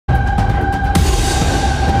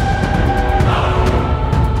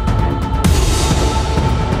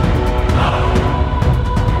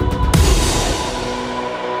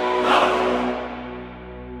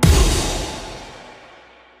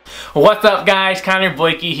What's up guys, Connor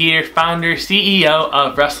Boyke here, founder, CEO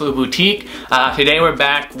of Wrestle Boutique. Today we're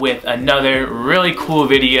back with another really cool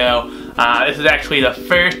video. This is actually the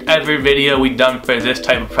first ever video we've done for this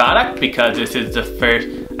type of product because this is the first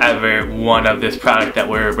ever one of this product that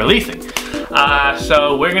we're releasing.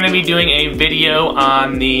 So we're going to be doing a video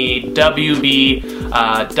on the WBAPE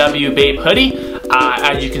hoodie.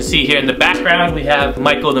 As you can see here in the background, we have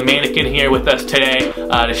Michael the mannequin here with us today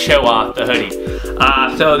to show off the hoodie.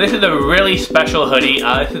 So this is a really special hoodie.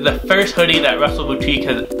 This is the first hoodie that Wrestle Boutique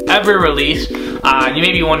has ever released. You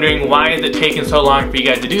may be wondering, why is it taking so long for you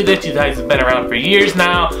guys to do this? You guys have been around for years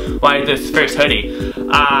now. Why is this first hoodie?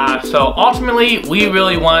 So ultimately, we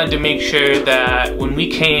really wanted to make sure that when we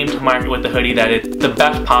came to market with the hoodie, that it's the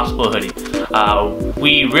best possible hoodie.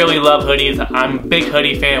 We really love hoodies. I'm a big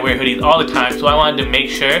hoodie fan. I wear hoodies all the time, so I wanted to make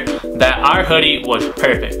sure that our hoodie was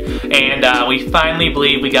perfect. And we finally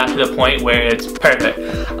believe we got to the point where it's perfect.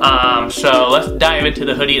 So let's dive into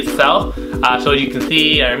the hoodie itself. So as you can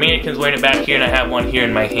see, our mannequin's wearing it back here, and I have one here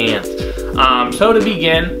in my hands. So to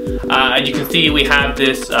begin, as you can see, we have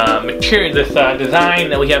this material, this design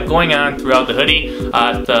that we have going on throughout the hoodie.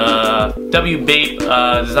 It's a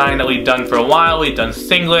WBAPE design that we've done for a while. We've done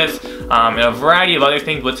singlets and a variety of other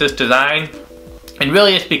things with this design. And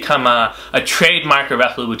really it's become a trademark of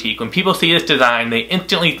Wrestle Boutique. When people see this design, they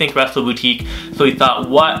instantly think Wrestle Boutique. So we thought,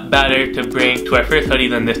 what better to bring to our first hoodie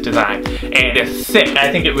than this design? And it's sick.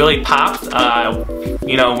 I think it really pops.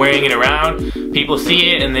 You know, wearing it around, people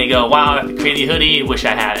see it and they go, wow, that's a crazy hoodie, wish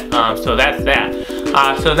I had it. So that's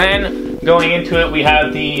that. So then, going into it, we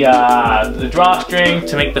have the drawstring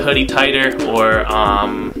to make the hoodie tighter or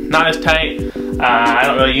not as tight. I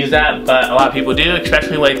don't really use that, but a lot of people do,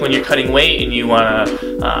 especially like when you're cutting weight and you want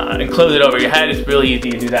to enclose it over your head. It's really easy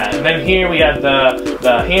to do that. And then here we have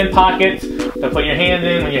the hand pockets to put your hands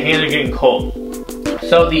in when your hands are getting cold.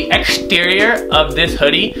 So the exterior of this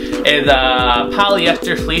hoodie is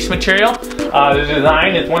polyester fleece material. The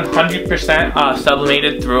design is 100%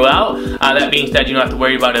 sublimated throughout. That being said, you don't have to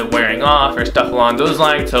worry about it wearing off or stuff along those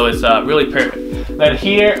lines, so it's really perfect. Then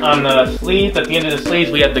here on the sleeves, at the end of the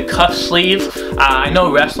sleeves, we have the cuff sleeves. I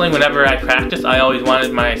know wrestling, whenever I practice, I always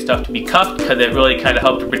wanted my stuff to be cuffed because it really kind of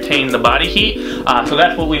helped to retain the body heat. So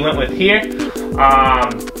that's what we went with here.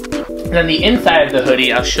 Then the inside of the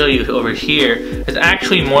hoodie, I'll show you over here, is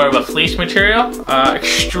actually more of a fleece material,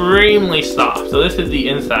 extremely soft. So this is the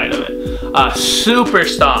inside of it. Super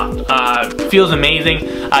soft, feels amazing.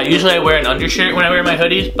 Usually I wear an undershirt when I wear my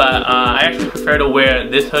hoodies, but I actually prefer to wear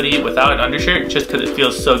this hoodie without an undershirt just because it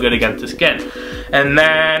feels so good against the skin. And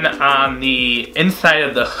then on the inside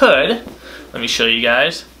of the hood, let me show you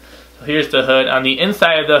guys. Here's the hood. On the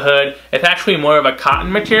inside of the hood, it's actually more of a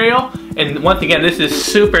cotton material. And once again, this is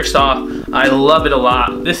super soft. I love it a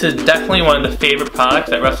lot. This is definitely one of the favorite products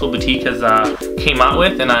that Wrestle Boutique has came out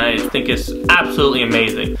with, and I think it's absolutely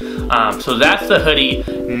amazing. So that's the hoodie.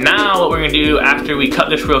 Now what we're going to do after we cut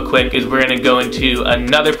this real quick is we're going to go into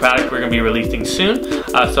another product we're going to be releasing soon.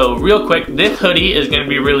 So real quick, this hoodie is going to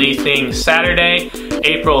be releasing Saturday,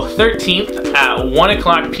 April 13th at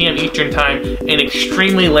 1 p.m. Eastern Time in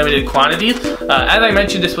extremely limited quantities. As I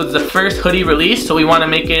mentioned, this was the first hoodie release, so we want to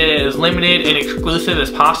make it as limited and exclusive as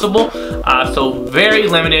possible. So very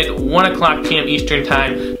limited, 1 p.m. Eastern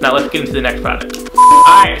Time. Now let's get into the next product.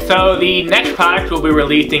 Alright, so the next product we'll be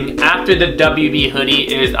releasing after the WB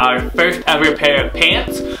hoodie is our first ever pair of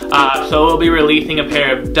pants. So we'll be releasing a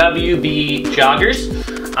pair of WB Joggers.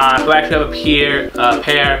 So I actually have a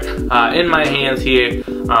pair in my hands here.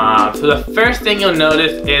 So the first thing you'll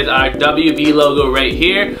notice is our WB logo right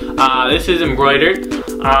here. This is embroidered.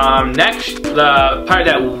 Next, the part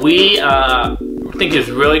that we think is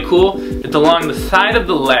really cool is along the side of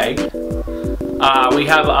the leg. We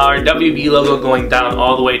have our WB logo going down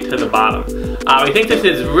all the way to the bottom. We think this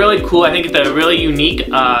is really cool. I think it's a really unique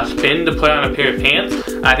spin to put on a pair of pants.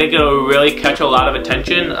 I think it'll really catch a lot of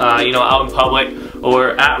attention, you know, out in public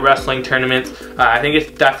or at wrestling tournaments. I think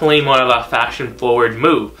it's definitely more of a fashion-forward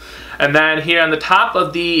move. And then here on the top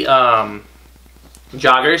of the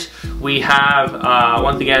joggers, we have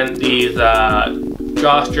once again these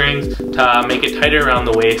drawstrings to make it tighter around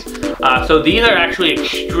the waist. So these are actually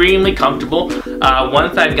extremely comfortable.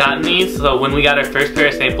 Once I've gotten these, so when we got our first pair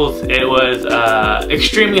of samples, it was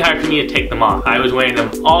extremely hard for me to take them off. I was wearing them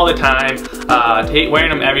all the time, wearing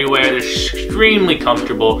them everywhere. They're extremely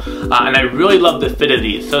comfortable, and I really love the fit of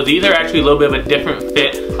these. So these are actually a little bit of a different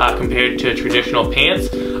fit compared to traditional pants.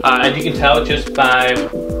 As you can tell just by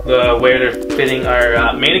the way they're fitting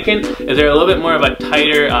our mannequin, is they're a little bit more of a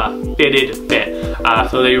tighter fitted fit.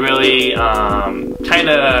 So they really kind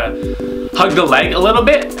of hug the leg a little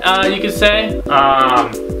bit, you could say.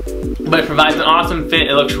 but it provides an awesome fit.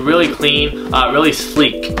 It looks really clean, really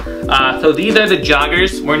sleek. So these are the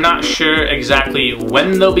joggers. We're not sure exactly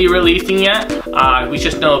when they'll be releasing yet. We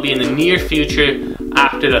just know it'll be in the near future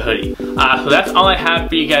after the hoodie. So that's all I have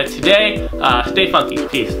for you guys today. Stay funky.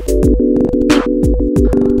 Peace.